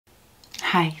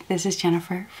Hi, this is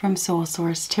Jennifer from Soul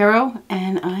Source Tarot,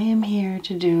 and I am here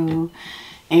to do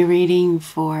a reading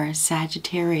for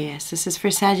Sagittarius. This is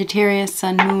for Sagittarius,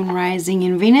 Sun, Moon, Rising,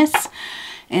 and Venus,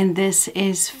 and this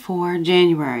is for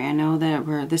January. I know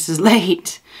that this is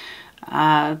late.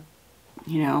 You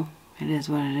know, it is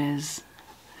what it is.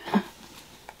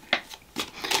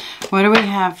 What do we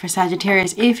have for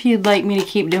Sagittarius? If you'd like me to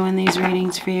keep doing these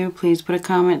readings for you, please put a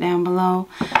comment down below.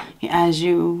 As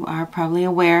you are probably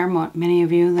aware, many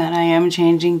of you, that I am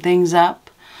changing things up.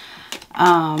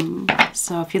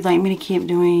 So if you'd like me to keep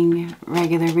doing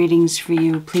regular readings for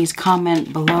you, please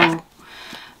comment below.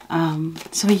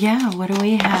 So yeah, what do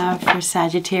we have for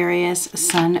Sagittarius,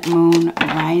 Sun, Moon,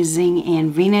 Rising,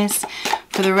 and Venus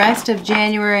for the rest of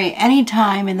January,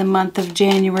 anytime in the month of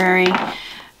January,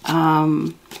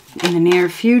 in the near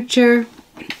future?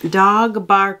 Dog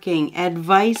barking,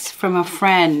 advice from a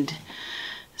friend.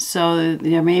 So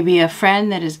there may be a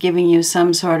friend that is giving you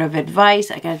some sort of advice.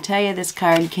 I gotta tell you, this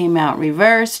card came out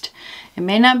reversed. It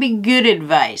may not be good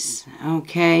advice,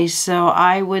 okay? So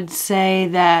I would say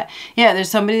that, yeah, there's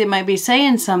somebody that might be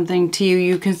saying something to you.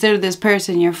 You consider this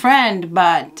person your friend,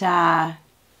 but,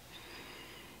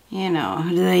 you know,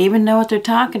 do they even know what they're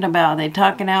talking about? Are they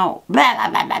talking out, blah, blah,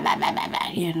 blah, blah, blah, blah, blah,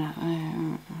 you know.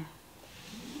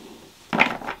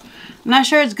 I'm not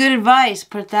sure it's good advice,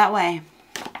 put it that way.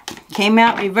 Came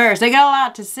out reversed. They got a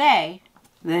lot to say.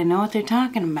 They know what they're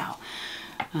talking about.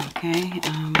 Okay.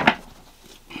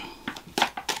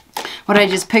 What I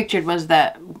just pictured was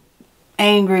that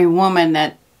angry woman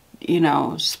that, you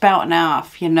know, spouting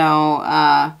off, you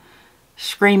know,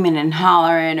 screaming and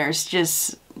hollering, or it's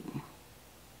just,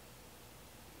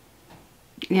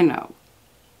 you know,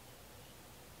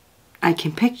 I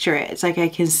can picture it. It's like I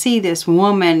can see this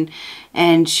woman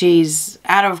and she's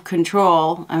out of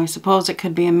control. I suppose it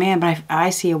could be a man, but I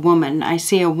see a woman. I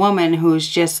see a woman who's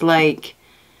just like,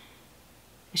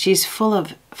 she's full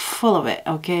of it,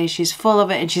 okay? She's full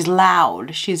of it, and she's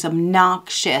loud. She's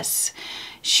obnoxious.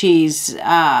 She's,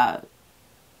 I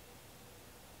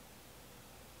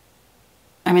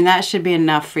mean, that should be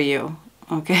enough for you,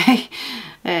 okay?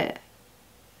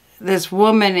 This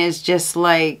woman is just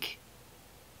like,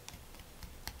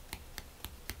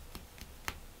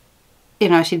 you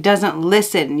know, she doesn't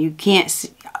listen. You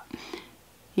can't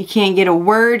get a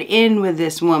word in with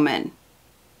this woman.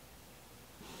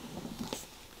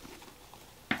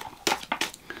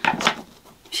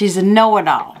 She's a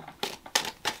know-it-all.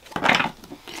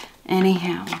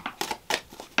 Anyhow,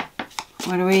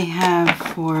 what do we have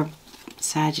for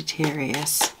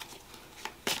Sagittarius?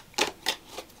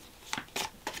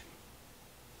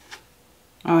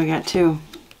 Oh, we got two.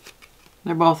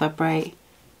 They're both upright.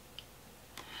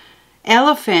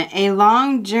 Elephant, a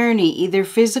long journey, either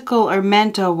physical or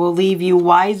mental, will leave you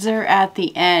wiser at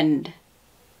the end.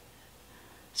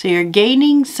 So you're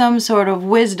gaining some sort of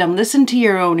wisdom. Listen to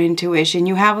your own intuition.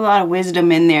 You have a lot of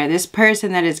wisdom in there. This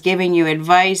person that is giving you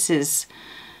advice is,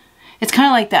 it's kind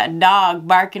of like that dog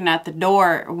barking at the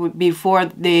door before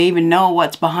they even know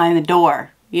what's behind the door.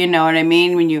 You know what I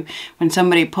mean? When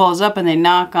somebody pulls up and they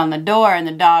knock on the door and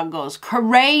the dog goes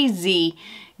crazy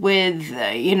with,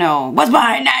 you know, what's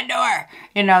behind that door?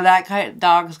 You know, that kind of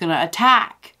dog is going to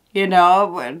attack, you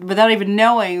know, without even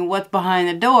knowing what's behind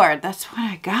the door. That's what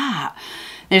I got.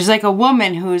 There's like a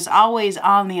woman who's always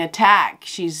on the attack.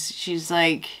 She's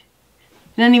like,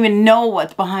 doesn't even know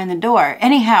what's behind the door.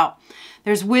 Anyhow,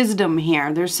 there's wisdom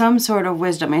here. There's some sort of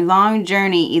wisdom. A long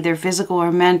journey, either physical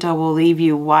or mental, will leave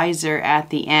you wiser at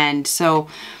the end. So,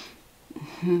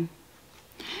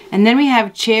 and then we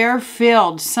have chair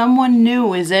filled. Someone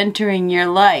new is entering your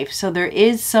life. So there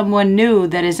is someone new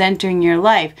that is entering your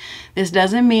life. This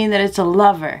doesn't mean that it's a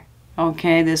lover.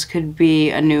 Okay, this could be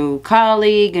a new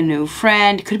colleague, a new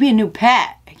friend. It could be a new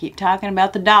pet. I keep talking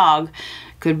about the dog.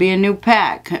 Could be a new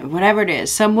pet. Whatever it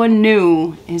is. Someone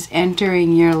new is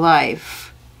entering your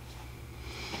life.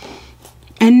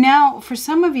 And now, for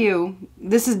some of you,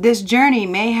 this journey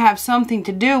may have something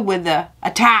to do with the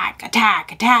attack.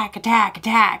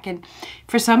 And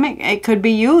for some, it could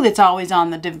be you that's always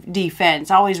on the defense,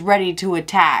 always ready to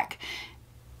attack.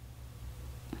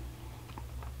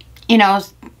 You know,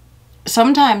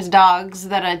 sometimes dogs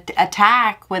that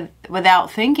attack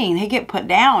without thinking, they get put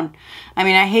down. I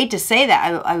mean, I hate to say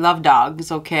that. I love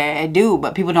dogs, okay? I do,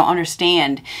 but people don't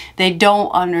understand. They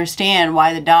don't understand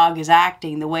why the dog is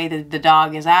acting the way that the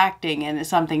dog is acting, and if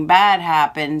something bad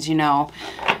happens, you know.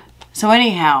 So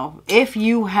anyhow, if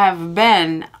you have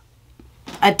been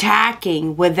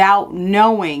attacking without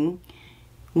knowing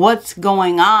what's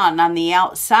going on the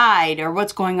outside, or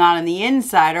what's going on the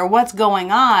inside, or what's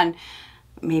going on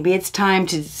maybe it's time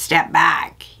to step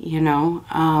back, you know.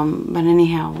 But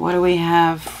anyhow, what do we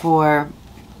have for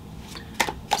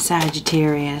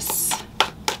Sagittarius?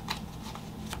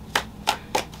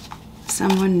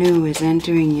 Someone new is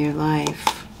entering your life.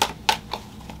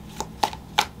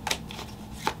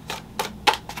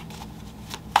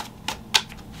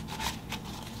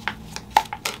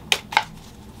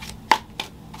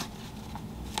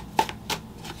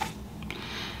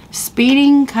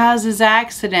 Speeding causes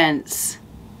accidents.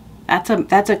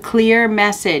 That's a clear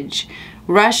message.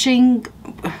 Rushing,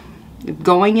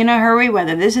 going in a hurry,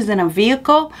 whether this is in a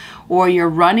vehicle or you're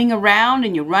running around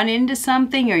and you run into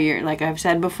something, or you're, like I've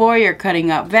said before, you're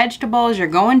cutting up vegetables, you're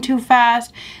going too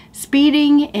fast.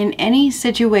 Speeding in any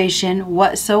situation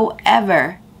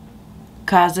whatsoever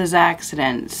causes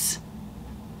accidents.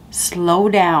 Slow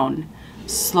down.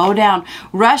 Slow down.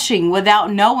 Rushing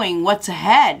without knowing what's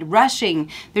ahead. Rushing.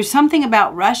 There's something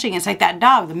about rushing. It's like that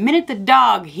dog. The minute the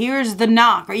dog hears the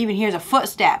knock or even hears a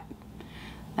footstep,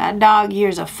 that dog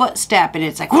hears a footstep and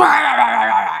it's like, rah, rah, rah,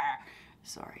 rah, rah.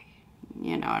 Sorry.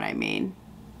 You know what I mean.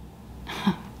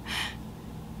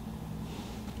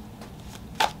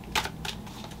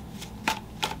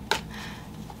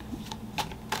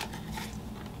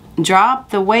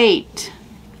 Drop the weight.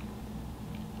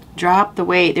 Drop the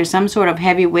weight. There's some sort of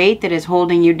heavy weight that is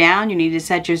holding you down. You need to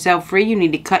set yourself free. You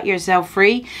need to cut yourself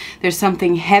free. There's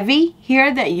something heavy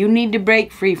here that you need to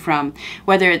break free from.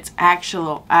 Whether it's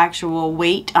actual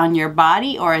weight on your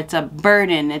body, or it's a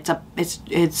burden, it's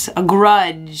a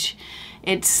grudge.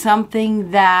 It's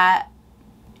something that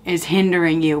is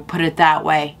hindering you. Put it that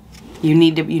way. You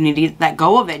need to let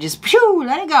go of it. Just phew,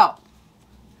 let it go.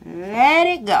 Let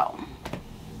it go.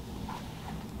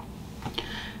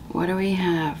 What do we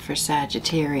have for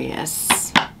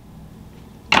Sagittarius?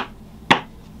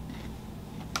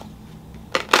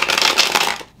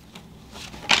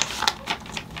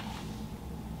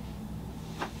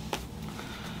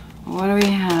 What do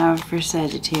we have for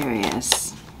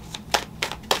Sagittarius?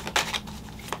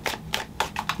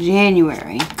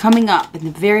 January, coming up in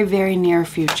the very, very near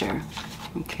future.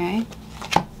 Okay.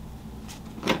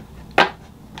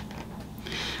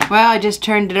 Well, I just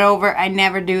turned it over. I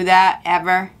never do that,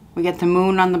 ever. We get the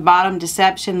moon on the bottom.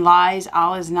 Deception, lies.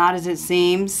 All is not as it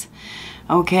seems.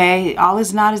 Okay, all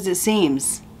is not as it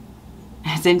seems.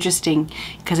 It's interesting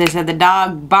because I said the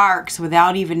dog barks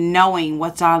without even knowing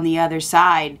what's on the other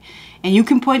side. And you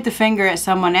can point the finger at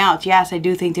someone else. Yes, I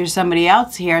do think there's somebody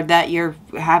else here that you're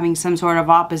having some sort of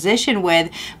opposition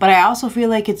with, but I also feel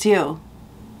like it's you.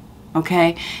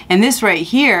 Okay, and this right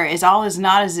here is all is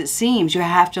not as it seems. You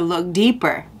have to look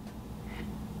deeper.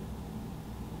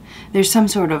 There's some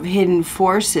sort of hidden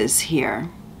forces here.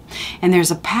 And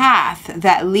there's a path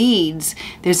that leads.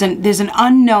 There's an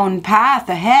unknown path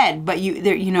ahead, but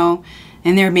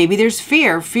maybe there's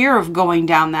fear of going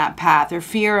down that path, or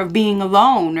fear of being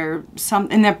alone, or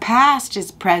and their past is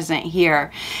present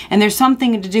here. And there's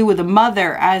something to do with a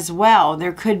mother as well.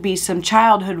 There could be some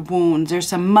childhood wounds or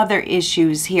some mother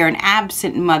issues here, an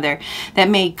absent mother that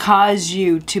may cause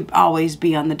you to always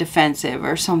be on the defensive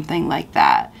or something like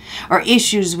that. Or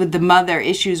issues with the mother,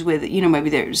 issues with, maybe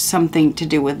there's something to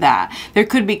do with that. There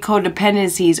could be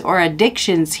codependencies or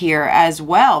addictions here as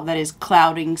well that is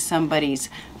clouding somebody's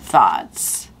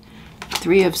thoughts.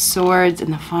 Three of Swords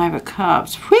and the Five of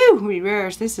Cups. Whew,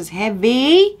 reverse. This is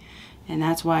heavy. And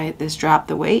that's why this drop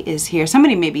the weight is here.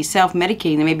 Somebody may be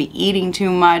self-medicating. They may be eating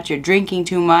too much or drinking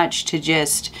too much to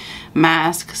just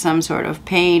mask some sort of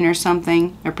pain or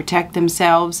something, or protect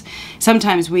themselves.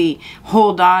 Sometimes we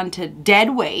hold on to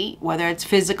dead weight, whether it's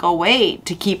physical weight,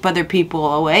 to keep other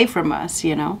people away from us,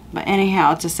 But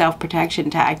anyhow, it's a self-protection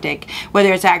tactic,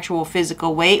 whether it's actual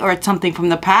physical weight or it's something from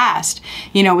the past.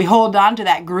 We hold on to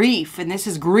that grief, and this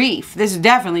is grief. This is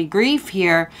definitely grief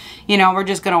here. We're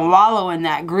just going to wallow in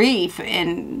that grief,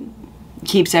 and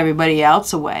keeps everybody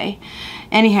else away.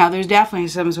 Anyhow, there's definitely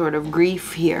some sort of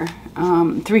grief here.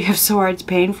 Three of Swords,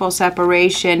 painful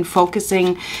separation,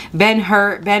 focusing, been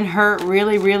hurt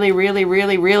really, really, really,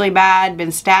 really, really bad,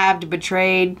 been stabbed,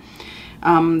 betrayed.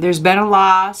 There's been a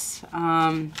loss.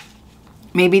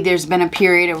 Maybe there's been a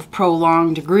period of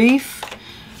prolonged grief.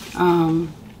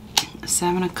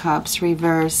 Seven of Cups,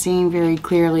 reverse, seeing very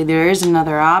clearly there is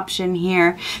another option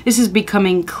here. This is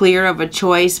becoming clear of a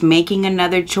choice, making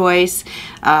another choice,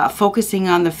 focusing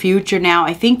on the future now.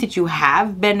 I think that you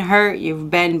have been hurt,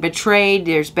 you've been betrayed,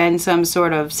 there's been some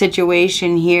sort of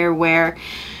situation here where,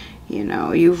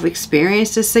 you've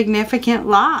experienced a significant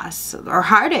loss or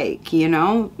heartache,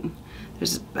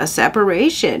 There's a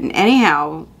separation.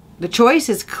 Anyhow, the choice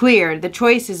is clear. The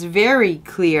choice is very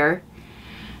clear.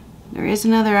 There is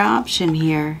another option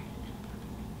here.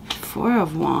 Four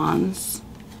of Wands.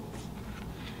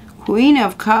 Queen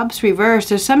of Cups reversed.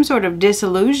 There's some sort of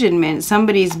disillusionment.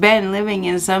 Somebody's been living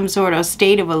in some sort of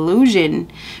state of illusion.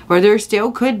 Or there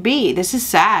still could be. This is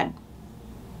sad.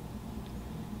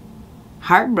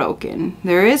 Heartbroken.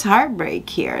 There is heartbreak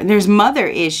here. And there's mother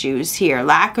issues here.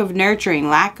 Lack of nurturing.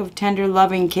 Lack of tender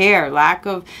loving care. Lack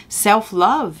of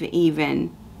self-love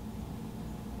even.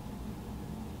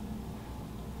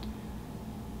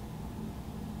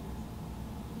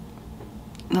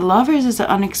 The Lovers is an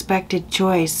unexpected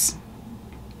choice.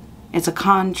 It's a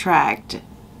contract. It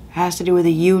has to do with a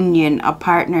union, a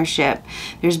partnership.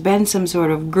 There's been some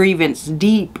sort of grievance,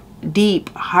 deep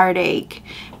heartache,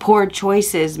 poor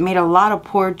choices, made a lot of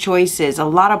poor choices, a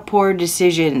lot of poor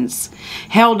decisions,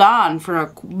 held on for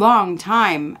a long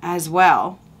time as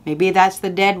well. Maybe that's the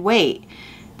dead weight.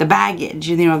 The baggage,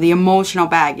 you know, the emotional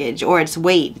baggage, or it's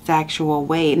weight, it's actual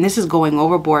weight. And this is going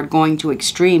overboard, going to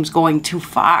extremes, going too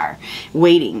far,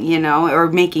 waiting, you know, or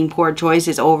making poor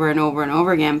choices over and over and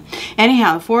over again.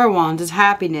 Anyhow, the Four of Wands is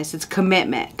happiness, it's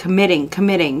commitment,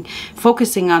 committing,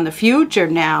 focusing on the future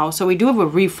now. So we do have a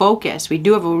refocus.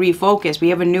 We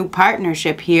have a new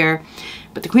partnership here.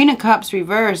 But the Queen of Cups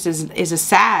reversed is a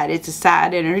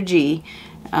sad energy.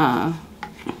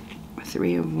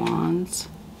 Three of Wands.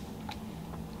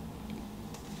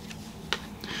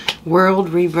 World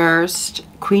reversed,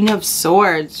 Queen of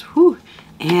Swords, whew,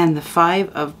 and the Five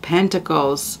of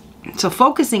Pentacles. So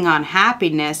focusing on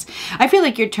happiness, I feel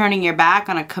like you're turning your back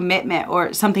on a commitment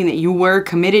or something that you were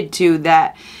committed to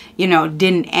that, you know,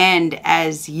 didn't end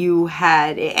as you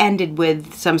had. It ended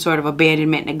with some sort of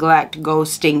abandonment, neglect,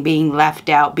 ghosting, being left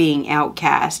out, being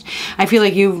outcast. I feel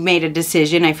like you've made a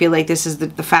decision. I feel like this is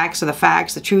the facts are the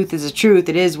facts. The truth is the truth.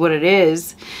 It is what it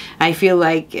is. I feel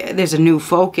like there's a new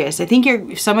focus. I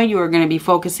think some of you are going to be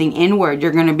focusing inward.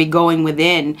 You're going to be going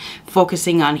within,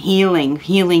 focusing on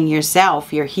healing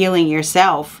yourself. You're healing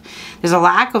yourself. There's a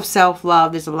lack of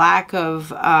self-love. There's a lack of...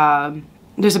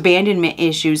 there's abandonment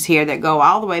issues here that go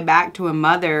all the way back to a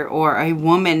mother or a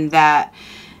woman that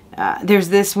there's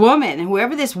this woman,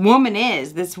 whoever this woman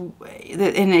is,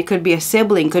 and it could be a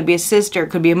sibling, could be a sister,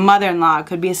 could be a mother-in-law,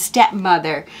 could be a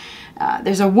stepmother.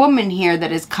 There's a woman here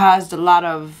that has caused a lot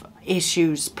of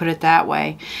issues, put it that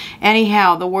way.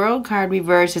 Anyhow, the World card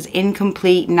reverse is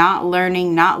incomplete, not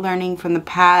learning from the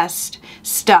past,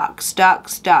 stuck,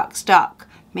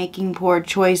 making poor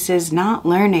choices, not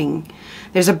learning.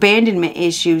 There's abandonment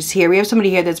issues here. We have somebody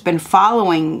here that's been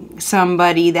following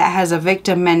somebody that has a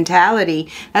victim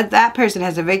mentality. That person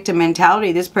has a victim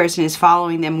mentality. This person is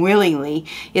following them willingly.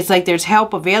 It's like there's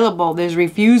help available. There's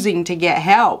refusing to get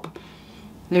help.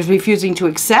 There's refusing to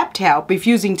accept help,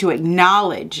 refusing to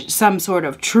acknowledge some sort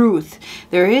of truth.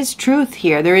 There is truth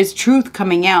here. There is truth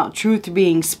coming out, truth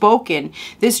being spoken.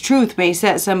 This truth may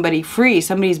set somebody free.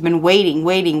 Somebody's been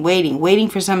waiting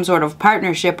for some sort of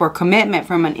partnership or commitment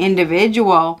from an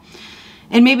individual.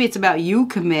 And maybe it's about you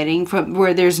committing from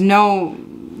where there's no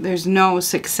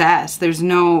success. It's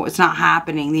not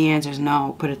happening. The answer is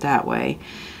no, put it that way.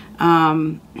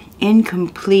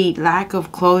 Incomplete, lack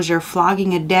of closure,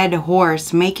 flogging a dead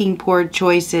horse, making poor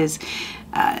choices.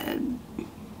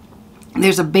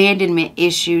 There's abandonment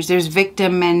issues. There's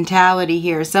victim mentality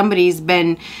here. Somebody's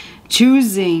been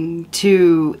choosing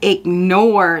to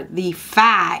ignore the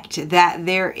fact that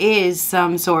there is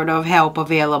some sort of help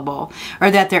available, or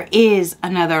that there is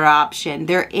another option.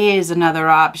 There is another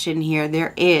option here.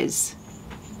 There is.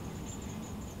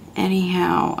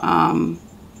 Anyhow,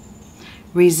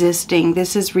 resisting.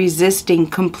 This is resisting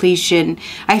completion.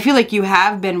 I feel like you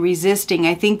have been resisting.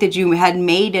 I think that you had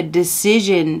made a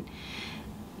decision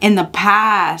in the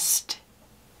past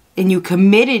and you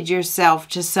committed yourself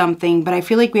to something, but I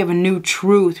feel like we have a new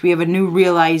truth. We have a new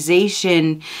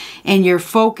realization, and your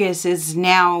focus is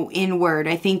now inward.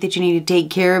 I think that you need to take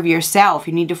care of yourself.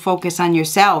 You need to focus on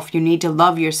yourself. You need to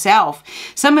love yourself.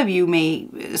 Some of you may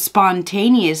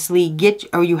spontaneously get,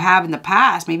 or you have in the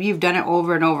past, maybe you've done it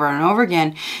over and over and over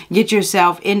again, get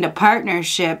yourself into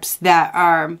partnerships that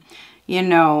are, you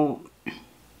know,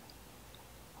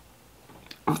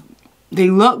 they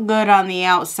look good on the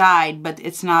outside, but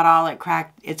it's not all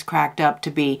it's cracked up to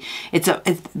be.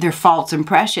 They're false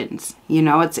impressions. You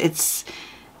know, it's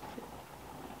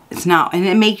not, and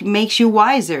it makes you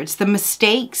wiser. It's the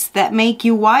mistakes that make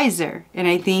you wiser. And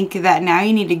I think that now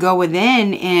you need to go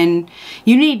within and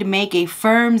you need to make a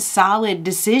firm, solid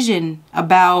decision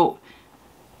about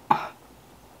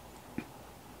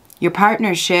your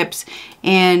partnerships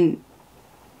and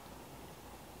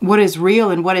what is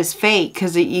real and what is fake,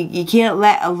 because you can't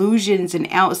let illusions and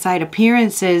outside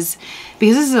appearances,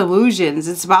 because this is illusions.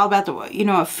 It's all about the, you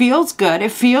know, it feels good.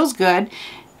 It feels good.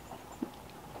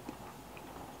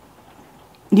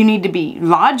 you need to be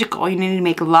logical. You need to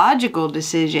make logical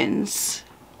decisions.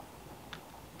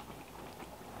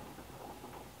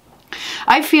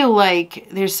 I feel like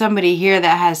there's somebody here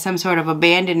that has some sort of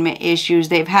abandonment issues.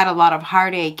 They've had a lot of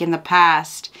heartache in the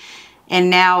past. And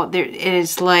now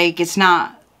it's like it's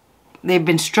not, they've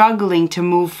been struggling to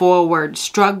move forward,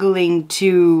 struggling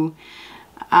to,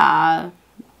 and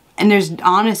there's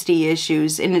honesty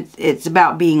issues. And it's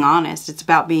about being honest. It's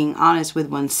about being honest with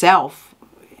oneself.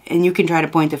 And you can try to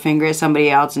point the finger at somebody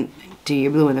else and till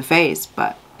you're blue in the face,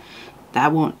 but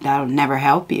that'll never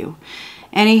help you.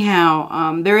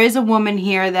 Anyhow, there is a woman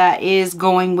here that is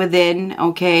going within,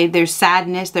 okay? There's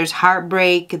sadness, there's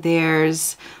heartbreak,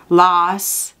 there's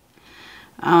loss.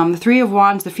 The Three of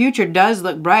Wands, the future does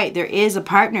look bright. There is a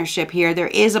partnership here. There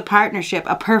is a partnership,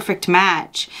 a perfect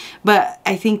match. But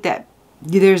I think that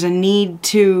there's a need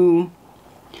to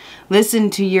listen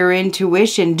to your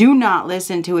intuition. Do not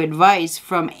listen to advice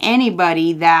from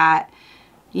anybody that,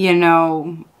 you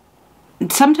know,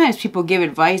 sometimes people give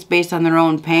advice based on their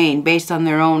own pain, based on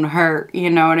their own hurt, you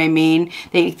know what I mean?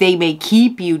 They may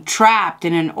keep you trapped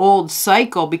in an old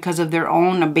cycle because of their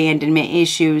own abandonment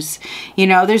issues. You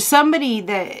know, there's somebody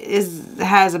that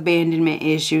has abandonment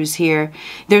issues here.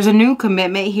 There's a new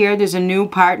commitment here. There's a new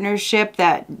partnership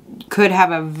that could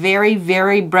have a very,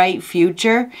 very bright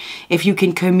future. If you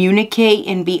can communicate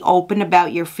and be open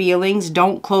about your feelings,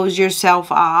 don't close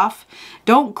yourself off.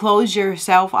 Don't close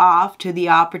yourself off to the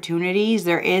opportunities.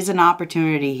 There is an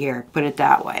opportunity here, put it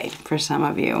that way, for some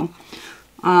of you.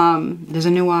 There's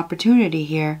a new opportunity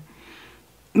here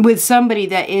with somebody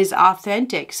that is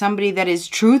authentic, somebody that is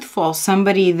truthful,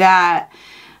 somebody that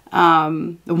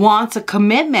wants a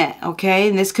commitment, okay?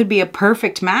 And this could be a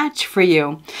perfect match for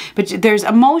you. But there's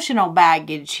emotional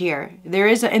baggage here. There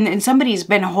is, and somebody's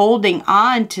been holding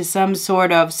on to some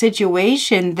sort of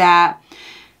situation that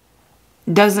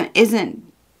it's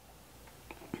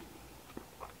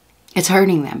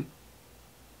hurting them.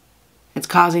 It's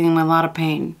causing them a lot of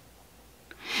pain.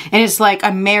 And it's like,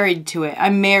 I'm married to it.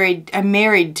 I'm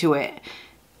married to it.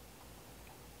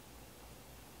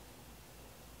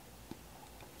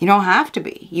 You don't have to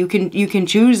be. You can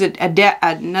choose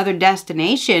another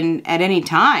destination at any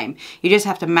time. You just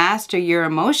have to master your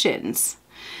emotions.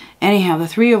 Anyhow, the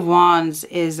Three of Wands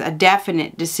is a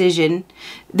definite decision.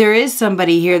 There is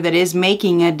somebody here that is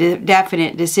making a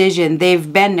definite decision.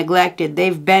 They've been neglected.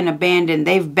 They've been abandoned.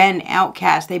 They've been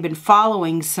outcast. They've been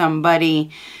following somebody,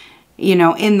 you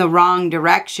know, in the wrong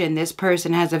direction. This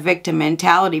person has a victim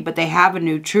mentality, but they have a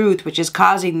new truth, which is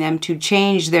causing them to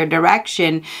change their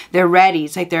direction. They're ready.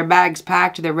 It's like their bag's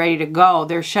packed. They're ready to go.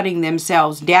 They're shutting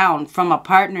themselves down from a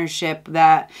partnership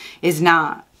that is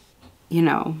not, you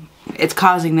know, it's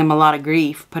causing them a lot of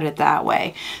grief, put it that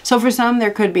way. So for some,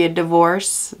 there could be a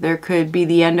divorce. There could be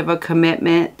the end of a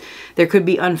commitment. There could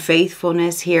be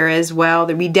unfaithfulness here as well.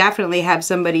 We definitely have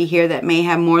somebody here that may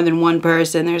have more than one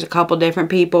person. There's a couple different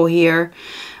people here.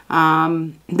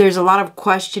 There's a lot of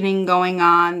questioning going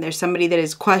on. There's somebody that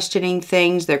is questioning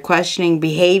things. They're questioning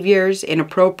behaviors,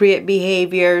 inappropriate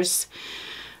behaviors.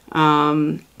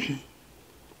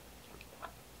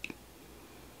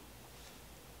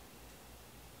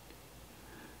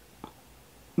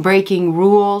 Breaking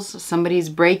rules. Somebody's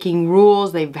breaking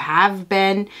rules. They have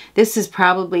been. This is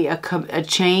probably a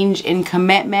change in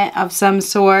commitment of some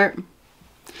sort.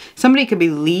 Somebody could be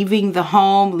leaving the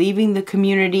home, leaving the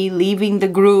community, leaving the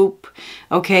group.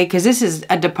 Okay, because this is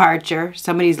a departure.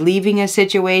 Somebody's leaving a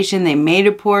situation. They made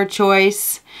a poor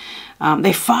choice.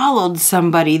 They followed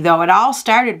somebody, though. It all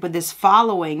started with this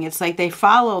following. It's like they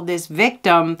followed this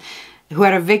victim who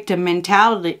had a victim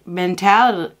mentality.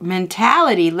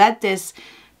 Let this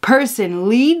person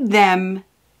lead them,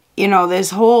 you know,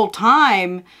 this whole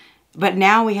time. But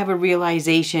now we have a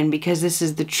realization, because this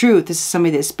is the truth. This is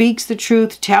somebody that speaks the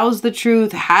truth, tells the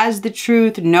truth, has the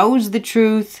truth, knows the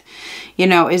truth, you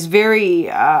know, is very,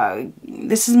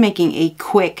 this is making a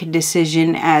quick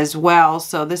decision as well.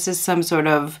 So this is some sort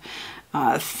of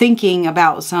thinking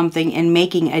about something and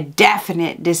making a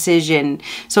definite decision.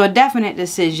 So a definite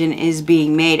decision is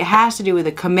being made. It has to do with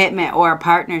a commitment or a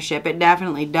partnership. It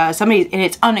definitely does. And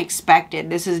it's unexpected.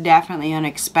 This is definitely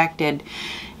unexpected.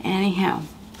 Anyhow,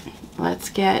 let's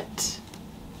get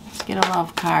a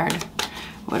love card.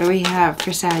 What do we have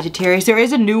for Sagittarius? There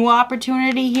is a new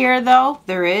opportunity here, though.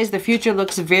 There is. The future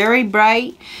looks very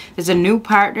bright. There's a new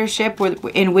partnership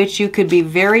in which you could be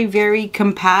very, very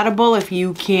compatible if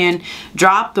you can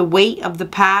drop the weight of the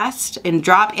past and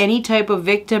drop any type of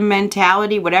victim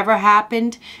mentality. Whatever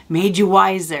happened made you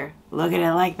wiser. Look at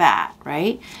it like that,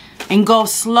 right? And go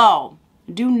slow.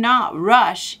 Do not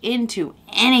rush into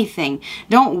anything.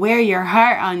 Don't wear your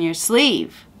heart on your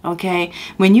sleeve. Okay?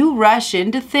 When you rush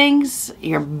into things,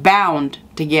 you're bound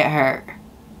to get hurt.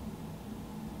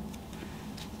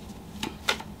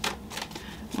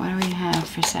 What do we have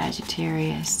for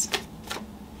Sagittarius?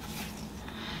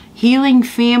 Healing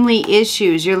family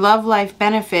issues. Your love life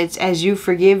benefits as you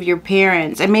forgive your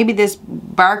parents. And maybe this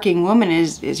barking woman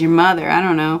is your mother. I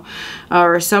don't know.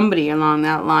 Or somebody along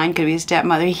that line. Could be a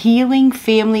stepmother. Healing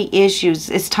family issues.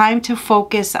 It's time to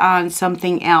focus on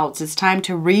something else. It's time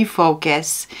to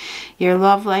refocus. Your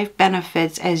love life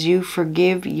benefits as you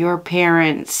forgive your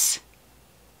parents.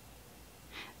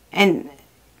 And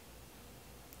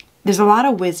there's a lot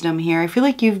of wisdom here. I feel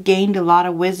like you've gained a lot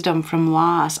of wisdom from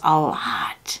loss. A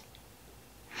lot.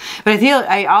 But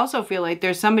I also feel like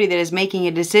there's somebody that is making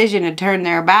a decision to turn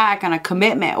their back on a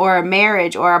commitment or a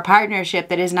marriage or a partnership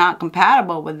that is not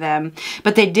compatible with them.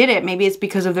 But they did it. Maybe it's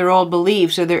because of their old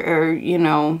beliefs or you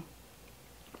know,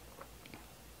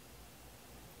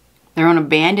 their own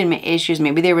abandonment issues.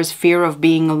 Maybe there was fear of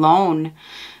being alone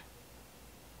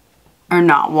or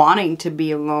not wanting to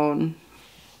be alone.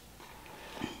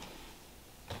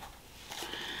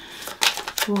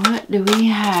 What do we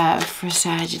have for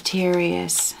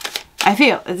Sagittarius? I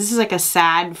feel this is like a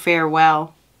sad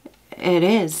farewell. It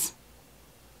is.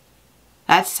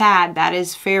 That's sad. That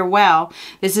is farewell.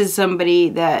 This is somebody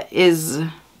that is,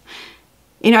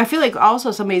 you know, I feel like also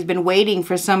somebody's been waiting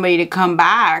for somebody to come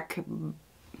back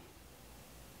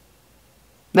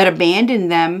that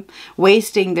abandoned them,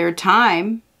 wasting their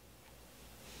time.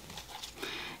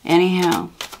 Anyhow,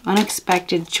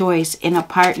 unexpected choice in a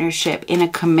partnership, in a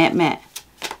commitment.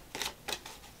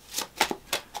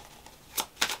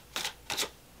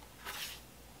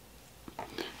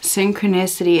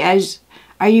 Synchronicity.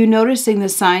 Are you noticing the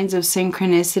signs of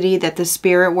synchronicity that the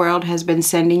spirit world has been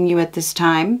sending you at this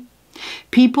time?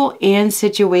 People and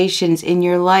situations in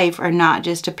your life are not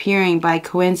just appearing by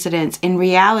coincidence. In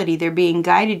reality, they're being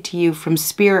guided to you from the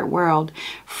spirit world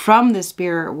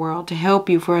to help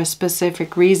you for a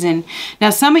specific reason.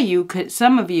 Now, some of you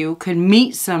could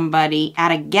meet somebody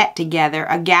at a get-together,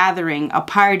 a gathering, a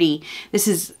party. This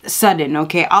is sudden,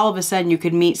 okay? All of a sudden, you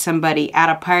could meet somebody at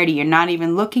a party. You're not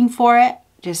even looking for it.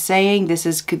 Just saying,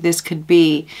 this could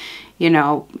be, you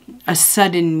know, a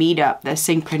sudden meetup, the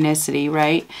synchronicity,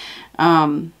 right?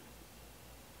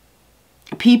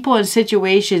 People and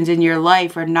situations in your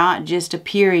life are not just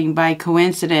appearing by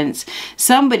coincidence.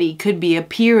 Somebody could be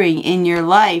appearing in your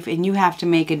life and you have to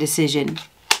make a decision.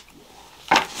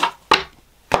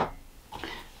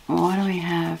 What do we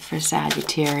have for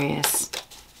Sagittarius?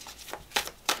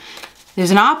 There's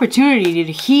an opportunity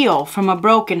to heal from a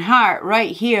broken heart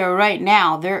right here, right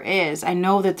now. There is. I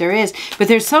know that there is. But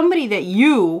there's somebody that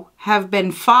you have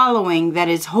been following that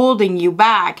is holding you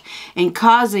back and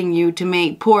causing you to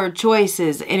make poor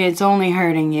choices, and it's only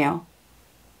hurting you.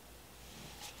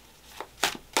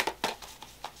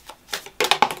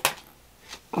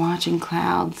 Watching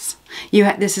clouds.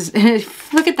 This is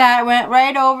look at that. It went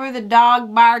right over the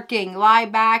dog barking. Lie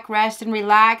back, rest and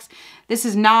relax. This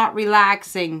is not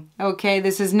relaxing, okay?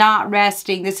 This is not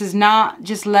resting. This is not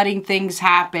just letting things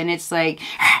happen. It's like,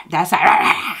 that's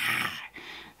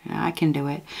I can do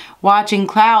it. Watching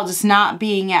clouds is not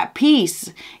being at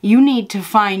peace. You need to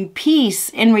find peace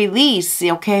and release,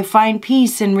 okay? Find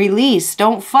peace and release.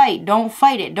 Don't fight. Don't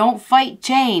fight it. Don't fight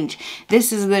change.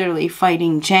 This is literally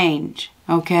fighting change,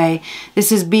 okay?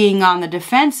 This is being on the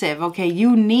defensive, okay?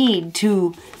 You need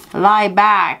to lie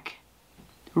back,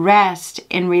 rest,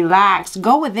 and relax.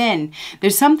 Go within.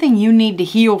 There's something you need to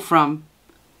heal from.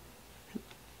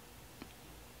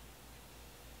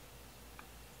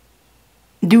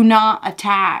 Do not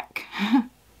attack.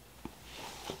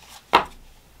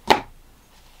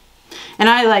 And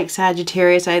I like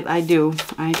Sagittarius. I do.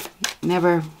 I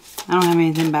don't have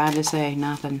anything bad to say.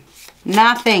 Nothing.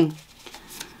 Nothing.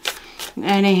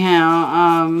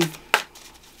 Anyhow,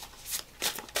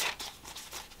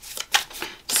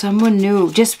 someone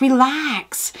new. Just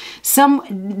relax.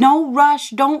 No rush.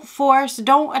 Don't force.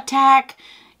 Don't attack.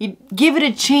 You give it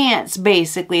a chance,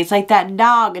 basically. It's like that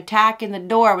dog attacking the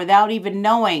door without even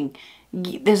knowing.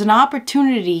 There's an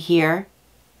opportunity here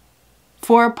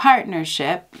for a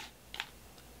partnership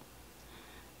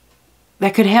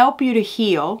that could help you to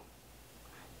heal.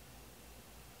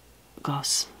 Go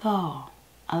slow.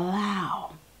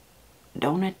 Allow.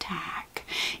 Don't attack.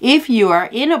 If you are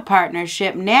in a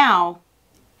partnership now,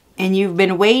 and you've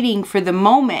been waiting for the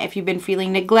moment, if you've been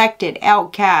feeling neglected,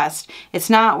 outcast, it's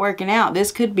not working out,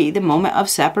 this could be the moment of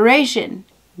separation.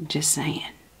 Just saying.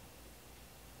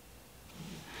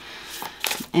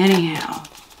 Anyhow.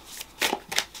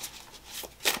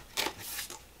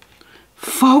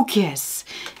 Focus.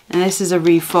 And this is a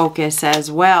refocus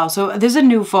as well. So there's a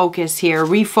new focus here.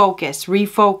 Refocus,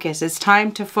 refocus. It's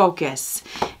time to focus.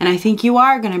 And I think you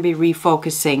are going to be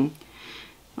refocusing.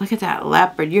 Look at that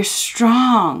leopard. You're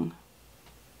strong.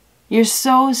 You're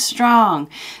so strong.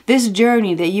 This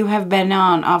journey that you have been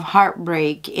on of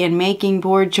heartbreak and making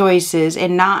poor choices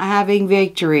and not having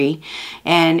victory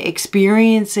and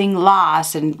experiencing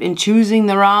loss and choosing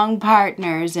the wrong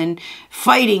partners and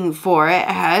fighting for it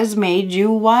has made you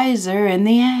wiser in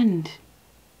the end.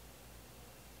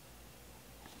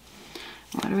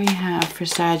 What do we have for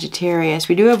Sagittarius?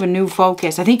 We do have a new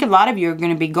focus. I think a lot of you are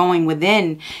going to be going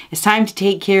within. It's time to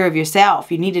take care of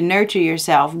yourself. You need to nurture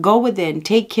yourself. Go within.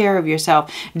 Take care of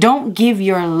yourself. Don't give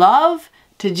your love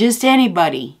to just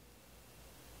anybody.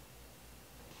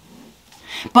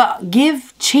 But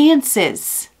give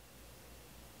chances.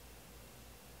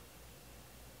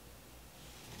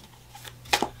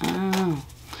 Oh,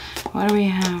 what do we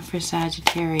have for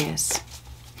Sagittarius?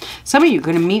 Some of you are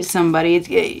going to meet somebody,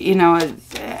 you know,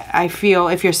 I feel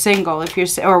if you're single, if you're,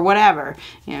 or whatever,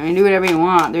 you know, do whatever you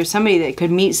want. There's somebody that could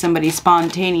meet somebody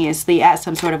spontaneously at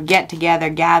some sort of get-together,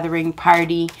 gathering,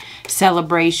 party,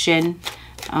 celebration.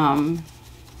 I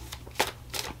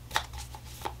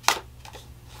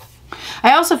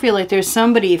also feel like there's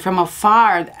somebody from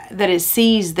afar that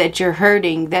sees that you're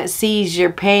hurting, that sees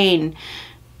your pain.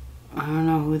 I don't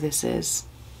know who this is.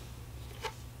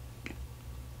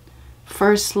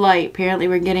 First light. Apparently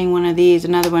we're getting one of these.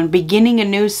 Another one. Beginning a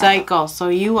new cycle. So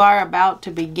you are about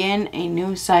to begin a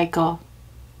new cycle.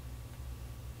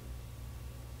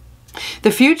 The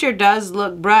future does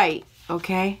look bright.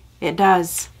 Okay? It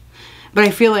does. But I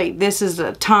feel like this is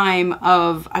a time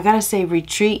of, I gotta say,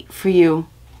 retreat for you.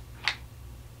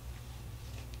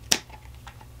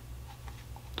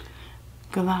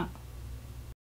 Good luck.